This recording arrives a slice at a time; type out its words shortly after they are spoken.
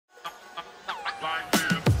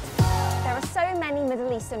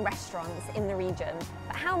Middle Eastern restaurants in the region,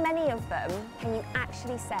 but how many of them can you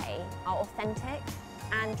actually say are authentic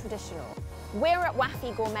and traditional? We're at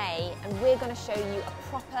Wafi Gourmet and we're going to show you a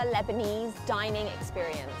proper Lebanese dining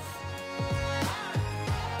experience.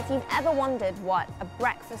 If you've ever wondered what a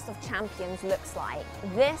breakfast of champions looks like,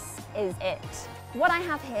 this is it. What I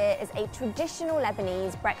have here is a traditional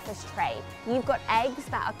Lebanese breakfast tray. You've got eggs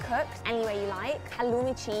that are cooked any way you like,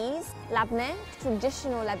 halloumi cheese, labneh,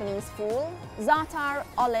 traditional Lebanese fool, za'atar,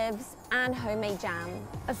 olives, and homemade jam.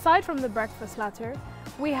 Aside from the breakfast platter,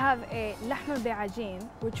 we have a lahma bi'ajin,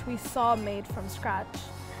 which we saw made from scratch,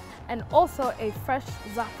 and also a fresh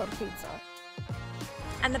za'atar pizza.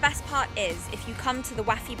 And the best part is, if you come to the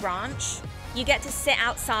Wafi branch, you get to sit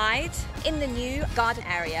outside in the new garden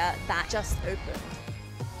area that just opened.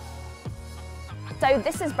 So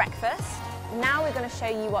this is breakfast. Now we're going to show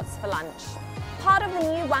you what's for lunch. Part of the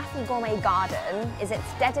new Wafi Gourmet Garden is its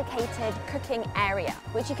dedicated cooking area,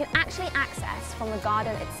 which you can actually access from the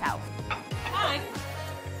garden itself. Hi.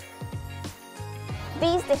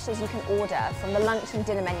 These dishes you can order from the lunch and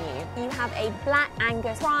dinner menu. You have a black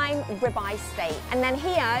Angus prime ribeye steak. And then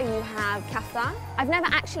here you have kafta. I've never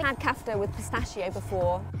actually had kafta with pistachio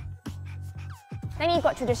before. Then you've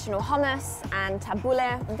got traditional hummus and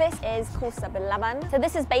tabbouleh. This is kousa bil laban. So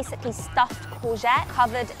this is basically stuffed courgette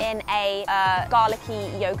covered in a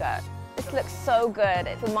garlicky yogurt. This looks so good.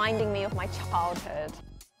 It's reminding me of my childhood.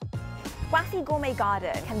 Wafi Gourmet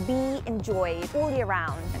Garden can be enjoyed all year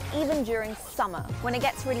round, and even during summer. When it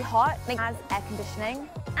gets really hot, it has air conditioning,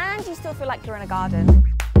 and you still feel like you're in a garden.